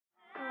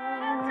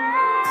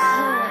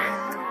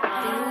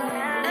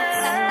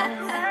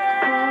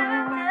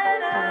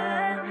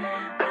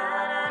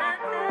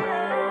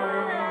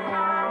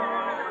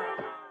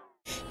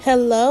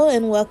Hello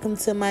and welcome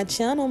to my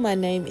channel. My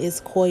name is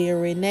Quoia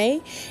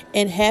Renae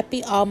and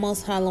happy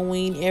almost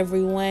Halloween,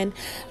 everyone.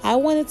 I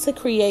wanted to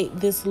create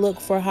this look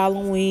for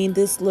Halloween,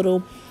 this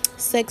little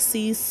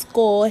sexy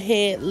skull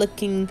head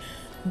looking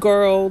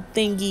girl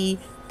thingy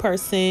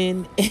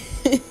person.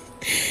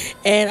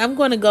 And I'm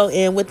going to go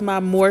in with my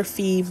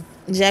Morphe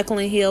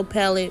Jaclyn Hill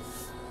palette.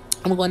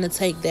 I'm going to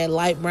take that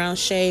light brown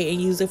shade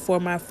and use it for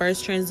my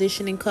first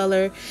transitioning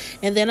color.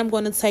 And then I'm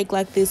going to take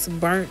like this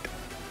burnt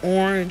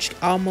orange,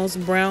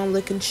 almost brown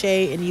looking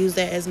shade and use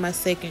that as my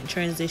second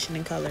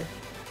transitioning color.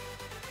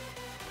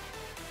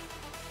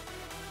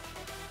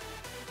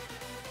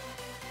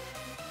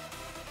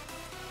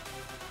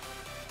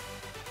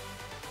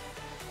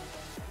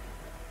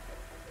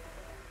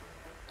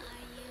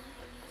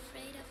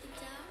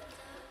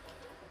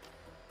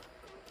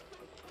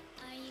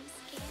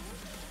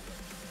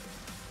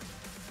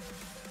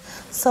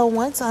 So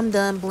once I'm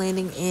done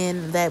blending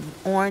in that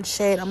orange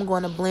shade, I'm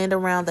going to blend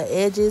around the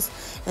edges,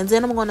 and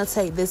then I'm going to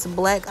take this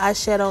black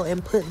eyeshadow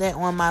and put that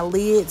on my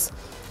lids,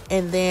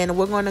 and then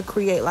we're going to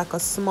create like a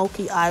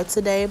smoky eye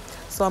today.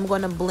 So I'm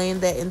going to blend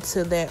that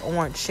into that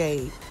orange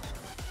shade.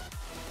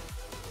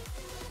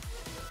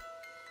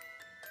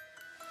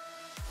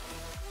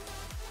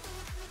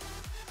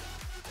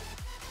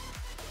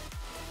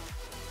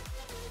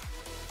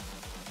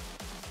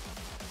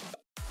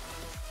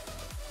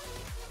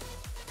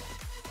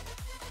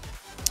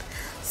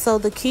 So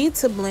the key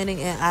to blending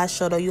in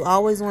eyeshadow, you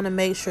always want to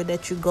make sure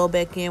that you go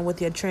back in with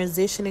your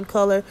transitioning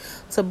color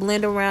to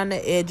blend around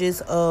the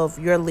edges of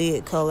your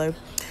lid color.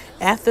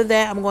 After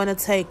that, I'm going to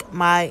take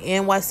my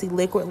NYC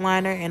liquid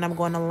liner and I'm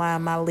going to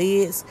line my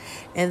lids.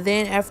 And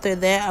then after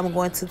that, I'm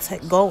going to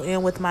go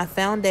in with my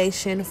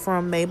foundation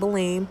from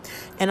Maybelline.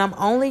 And I'm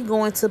only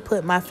going to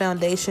put my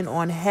foundation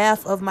on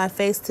half of my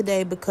face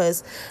today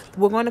because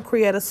we're going to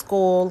create a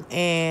skull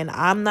and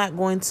I'm not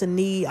going to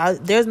need,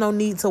 there's no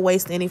need to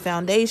waste any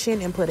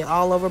foundation and put it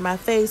all over my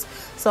face.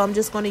 So I'm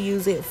just going to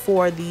use it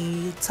for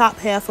the top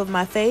half of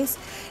my face.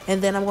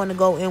 And then I'm going to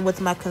go in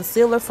with my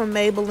concealer from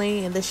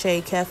Maybelline in the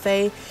shade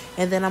Cafe.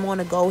 And then I'm going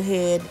to go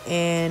ahead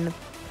and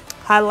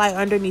highlight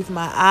underneath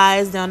my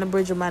eyes, down the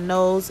bridge of my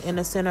nose, in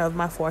the center of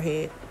my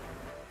forehead.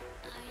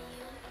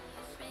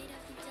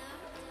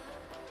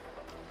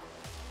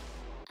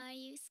 Are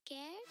you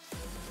scared?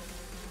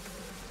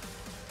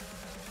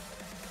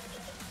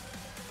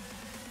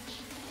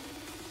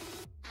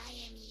 I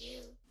am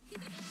you.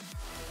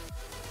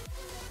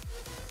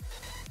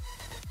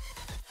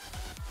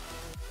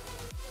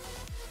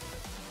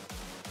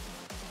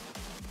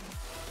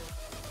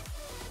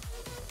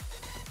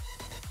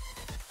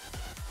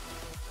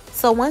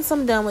 So once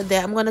I'm done with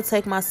that, I'm going to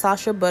take my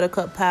Sacha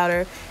Buttercup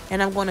powder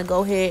and I'm going to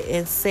go ahead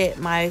and set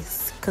my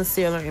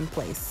concealer in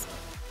place.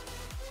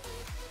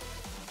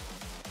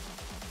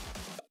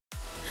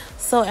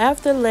 So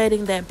after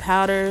letting that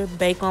powder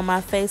bake on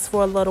my face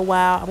for a little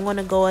while, I'm going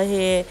to go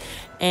ahead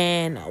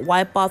and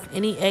wipe off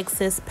any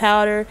excess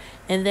powder.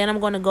 And then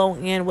I'm going to go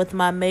in with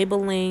my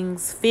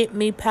Maybelline's Fit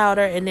Me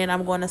powder. And then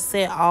I'm going to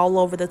set all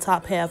over the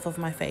top half of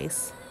my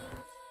face.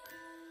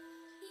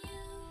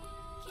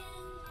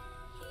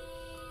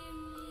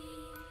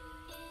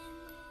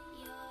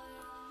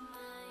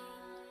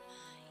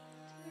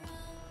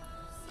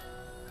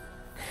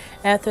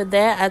 After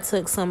that, I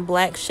took some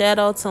black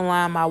shadow to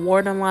line my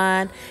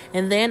waterline.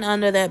 And then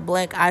under that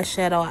black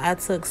eyeshadow, I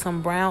took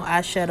some brown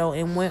eyeshadow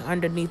and went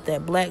underneath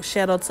that black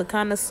shadow to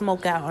kind of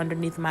smoke out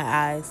underneath my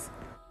eyes.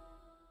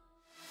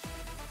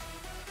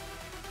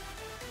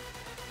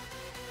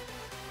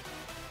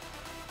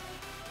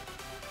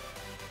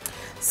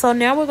 So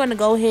now we're going to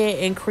go ahead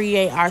and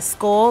create our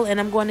skull. And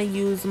I'm going to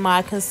use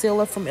my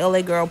concealer from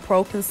LA Girl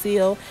Pro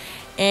Conceal.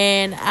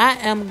 And I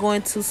am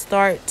going to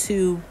start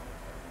to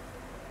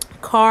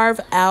carve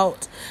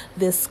out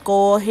this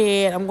skull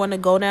head. I'm going to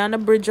go down the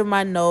bridge of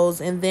my nose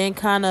and then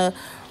kind of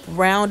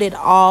round it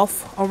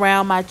off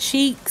around my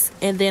cheeks,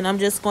 and then I'm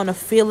just going to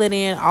fill it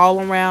in all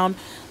around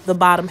the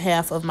bottom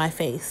half of my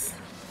face.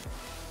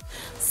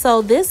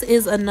 So this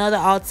is another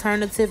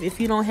alternative. If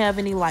you don't have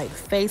any like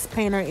face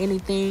paint or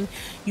anything,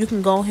 you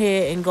can go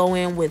ahead and go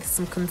in with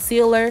some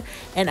concealer.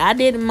 And I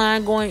didn't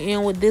mind going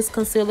in with this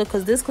concealer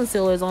because this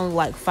concealer is only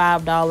like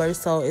 $5.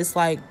 So it's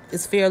like,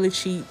 it's fairly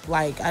cheap.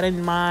 Like, I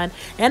didn't mind.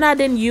 And I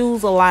didn't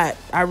use a lot.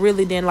 I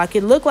really didn't. Like,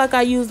 it looked like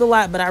I used a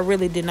lot, but I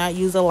really did not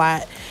use a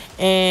lot.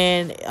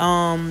 And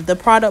the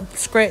product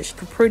scratched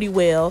pretty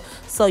well.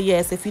 So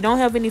yes, if you don't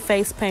have any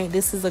face paint,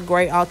 this is a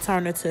great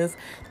alternative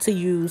to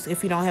use.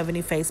 If you don't have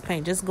any face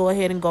paint, just go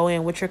ahead and go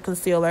in with your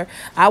concealer.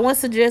 I wouldn't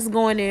suggest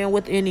going in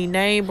with any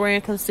name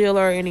brand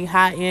concealer or any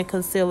high-end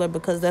concealer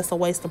because that's a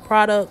waste of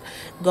product.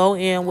 Go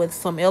in with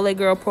some LA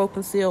Girl Pro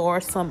Conceal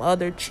or some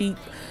other cheap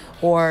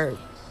or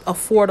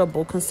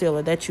affordable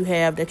concealer that you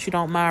have that you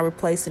don't mind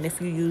replacing if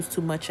you use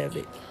too much of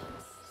it.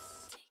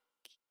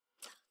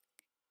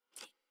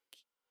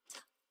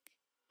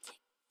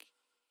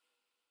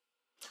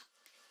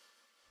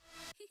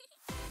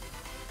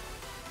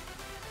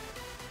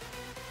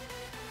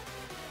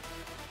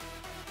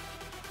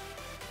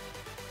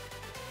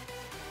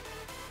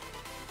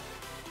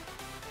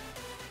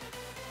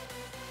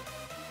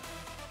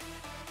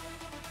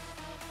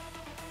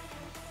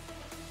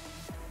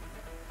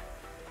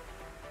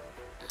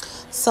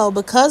 So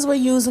because we're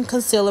using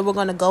concealer, we're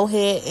going to go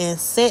ahead and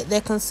set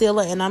that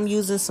concealer, and I'm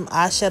using some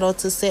eyeshadow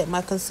to set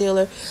my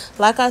concealer.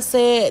 Like I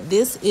said,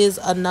 this is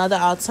another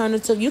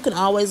alternative. You can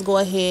always go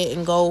ahead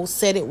and go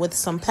set it with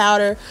some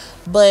powder,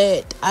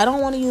 but I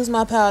don't want to use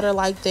my powder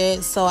like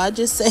that, so I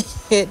just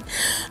said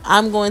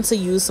I'm going to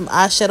use some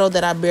eyeshadow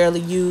that I barely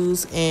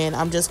use, and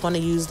I'm just going to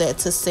use that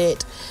to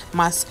set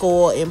my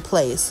skull in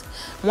place.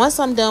 Once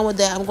I'm done with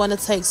that, I'm going to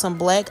take some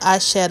black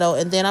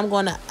eyeshadow, and then I'm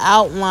going to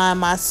outline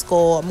my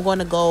skull. I'm going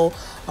to go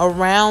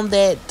around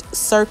that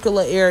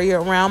circular area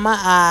around my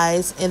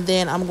eyes, and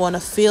then I'm going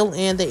to fill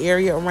in the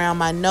area around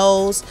my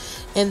nose,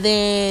 and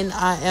then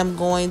I am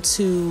going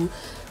to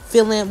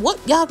fill in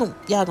what y'all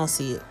gonna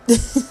see it.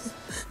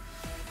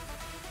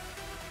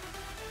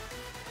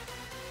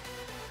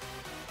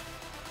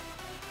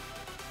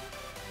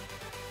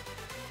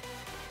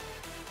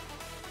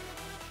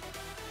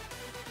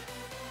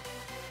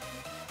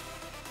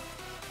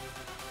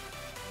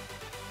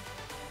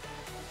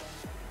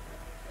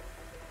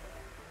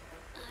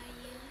 Are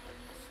you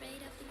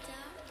afraid of the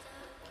dark?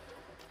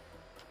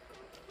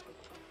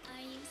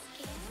 Are you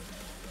scared?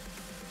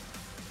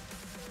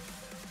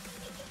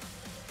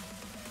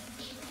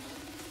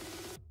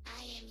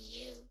 I am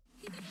you.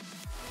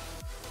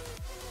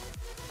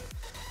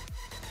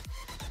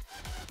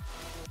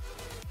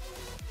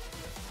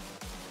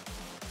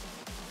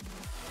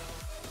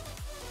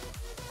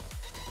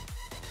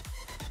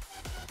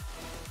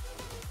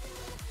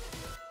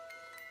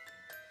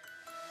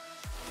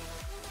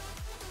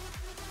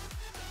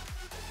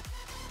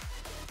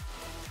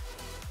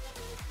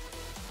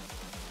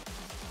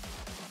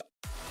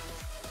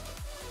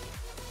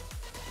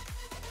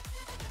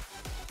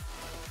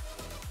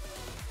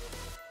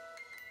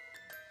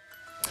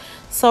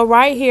 So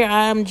right here,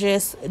 I am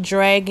just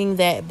dragging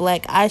that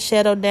black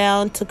eyeshadow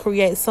down to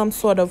create some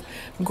sort of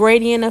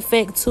gradient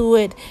effect to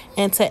it,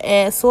 and to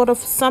add sort of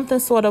something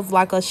sort of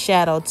like a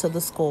shadow to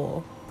the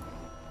skull.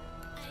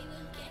 I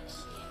will get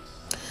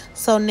you.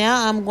 So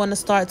now I'm going to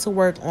start to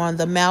work on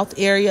the mouth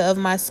area of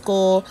my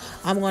skull.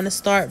 I'm going to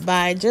start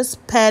by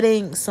just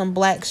patting some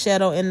black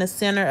shadow in the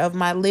center of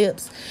my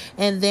lips,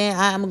 and then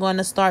I'm going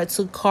to start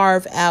to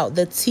carve out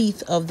the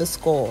teeth of the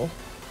skull.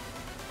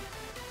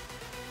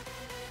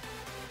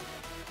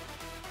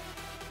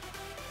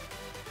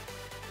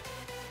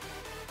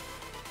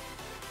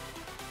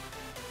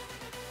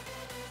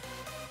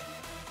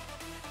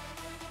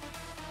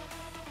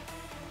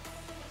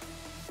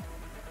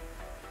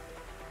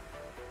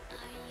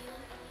 Are you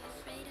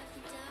afraid of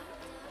the dark?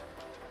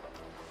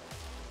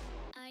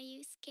 Are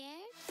you scared?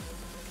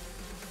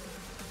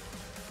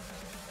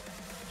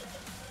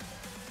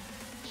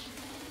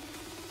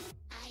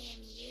 I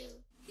am you.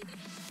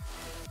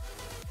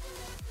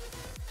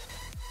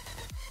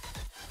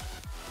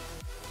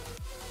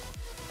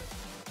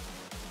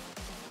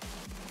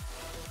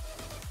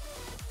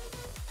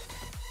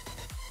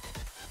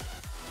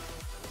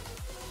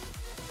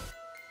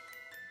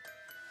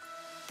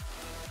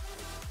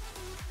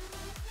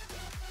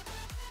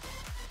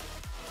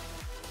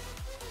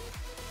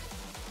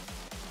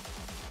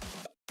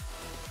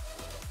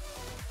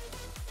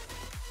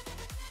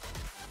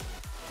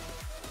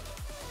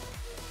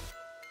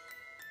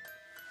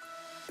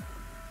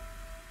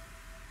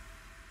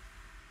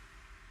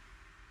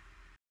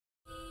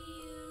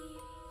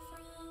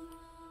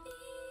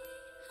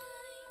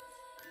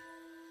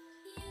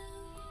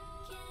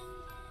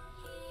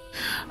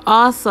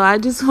 Also, I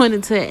just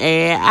wanted to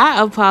add,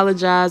 I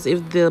apologize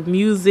if the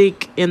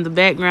music in the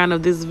background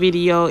of this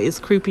video is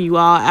creeping you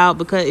all out,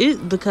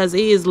 because it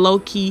is low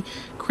key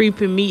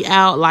creeping me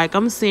out. Like,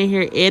 I'm sitting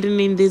here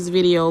editing this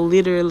video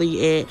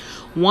literally at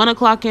 1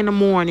 o'clock in the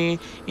morning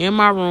in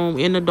my room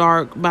in the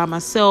dark by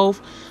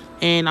myself,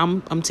 and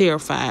I'm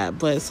terrified.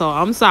 But so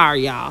I'm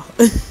sorry, y'all.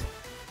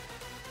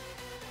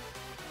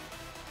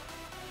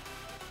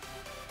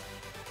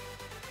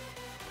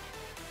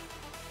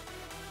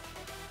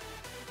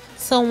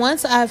 So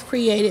once I've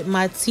created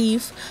my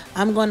teeth,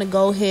 I'm going to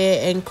go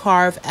ahead and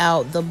carve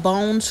out the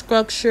bone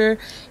structure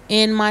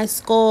in my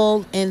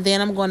skull, and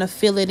then I'm going to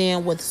fill it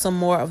in with some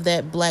more of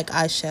that black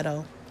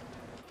eyeshadow.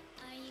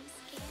 Are you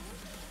scared?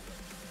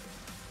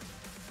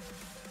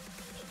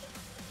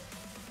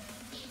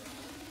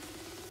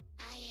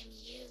 I am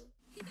you.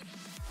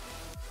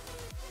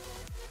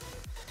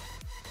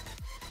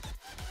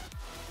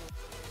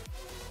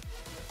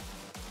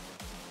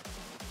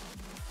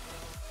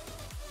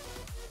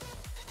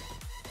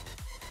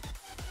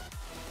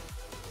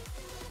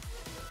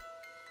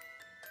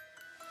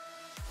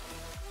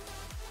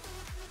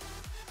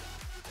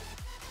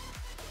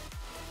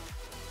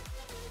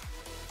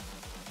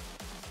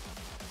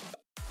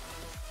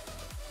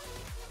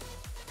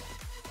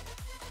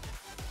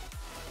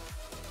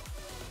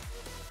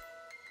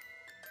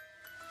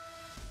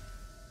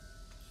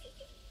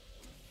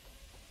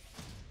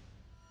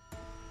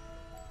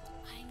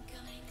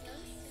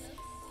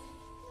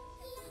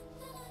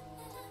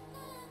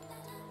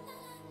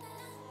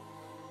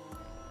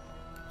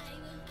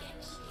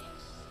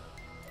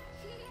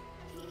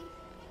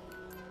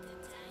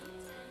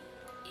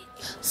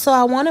 So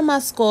I wanted my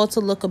skull to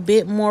look a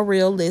bit more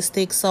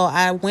realistic. So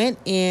I went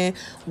in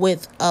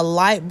with a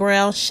light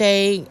brown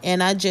shade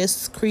and I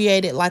just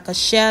created like a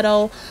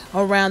shadow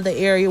around the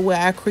area where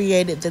I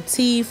created the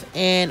teeth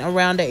and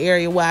around the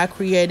area where I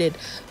created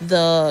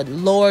the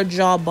lower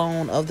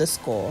jawbone of the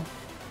skull.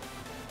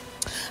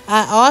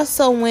 I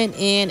also went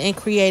in and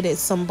created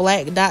some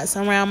black dots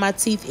around my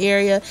teeth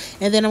area,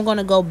 and then I'm going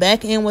to go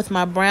back in with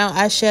my brown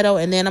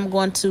eyeshadow, and then I'm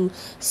going to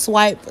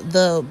swipe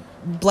the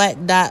black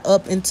dot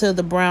up into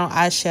the brown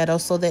eyeshadow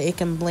so that it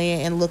can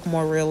blend and look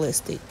more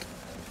realistic.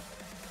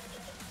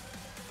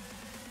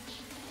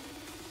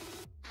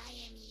 I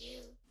am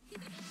you.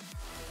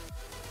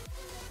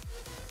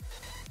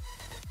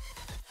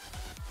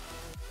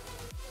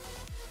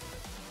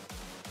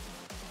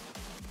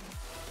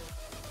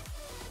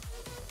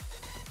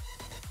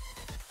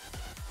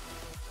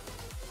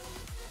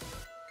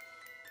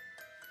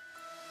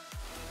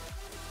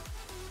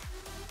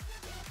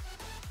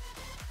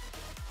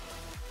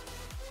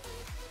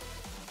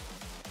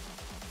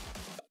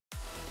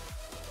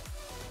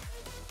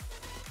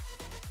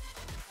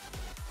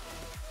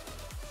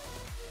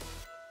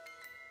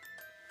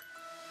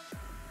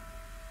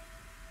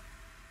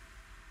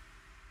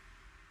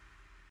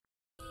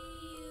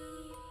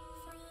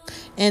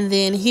 And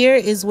then here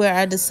is where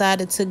I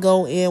decided to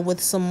go in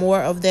with some more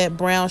of that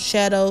brown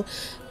shadow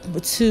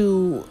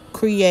to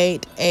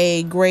create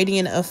a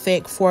gradient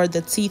effect for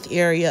the teeth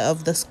area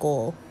of the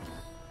skull.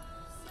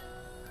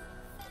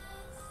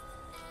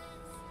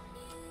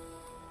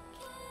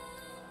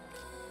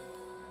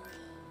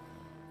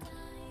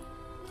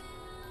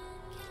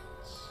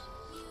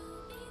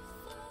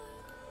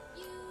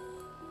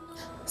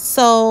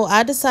 So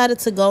I decided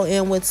to go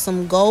in with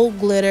some gold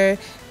glitter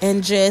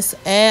and just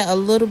add a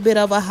little bit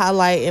of a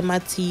highlight in my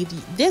teeth.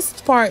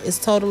 This part is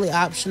totally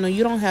optional.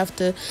 You don't have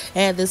to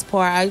add this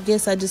part. I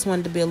guess I just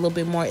wanted to be a little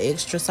bit more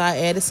extra, so I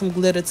added some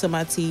glitter to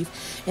my teeth.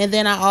 And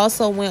then I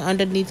also went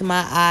underneath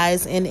my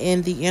eyes and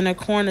in the inner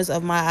corners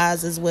of my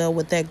eyes as well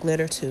with that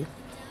glitter too.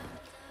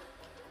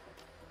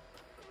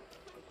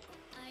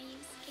 Are you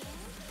scared?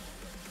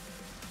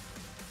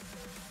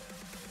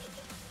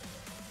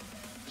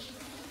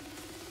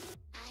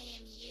 I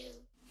am you.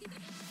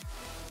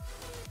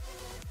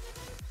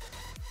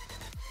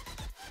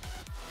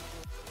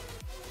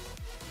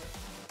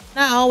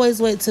 I always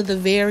wait to the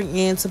very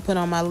end to put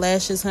on my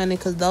lashes, honey,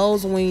 because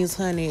those wings,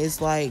 honey, is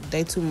like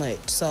they too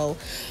much. So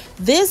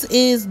this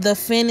is the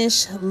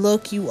finished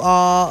look, you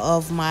all,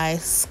 of my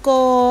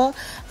skull.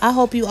 I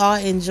hope you all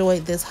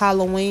enjoyed this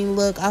Halloween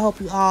look. I hope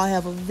you all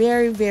have a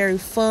very, very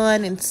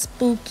fun and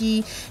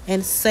spooky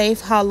and safe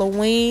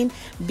Halloween.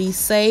 Be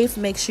safe.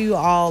 Make sure you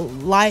all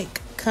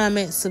like,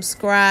 comment,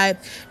 subscribe,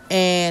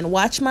 and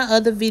watch my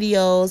other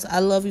videos. I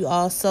love you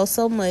all so,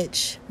 so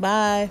much.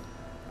 Bye.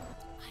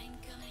 I'm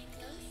coming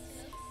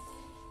closer.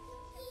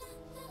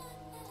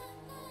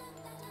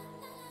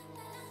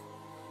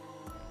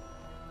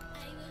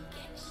 I will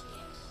get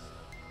you.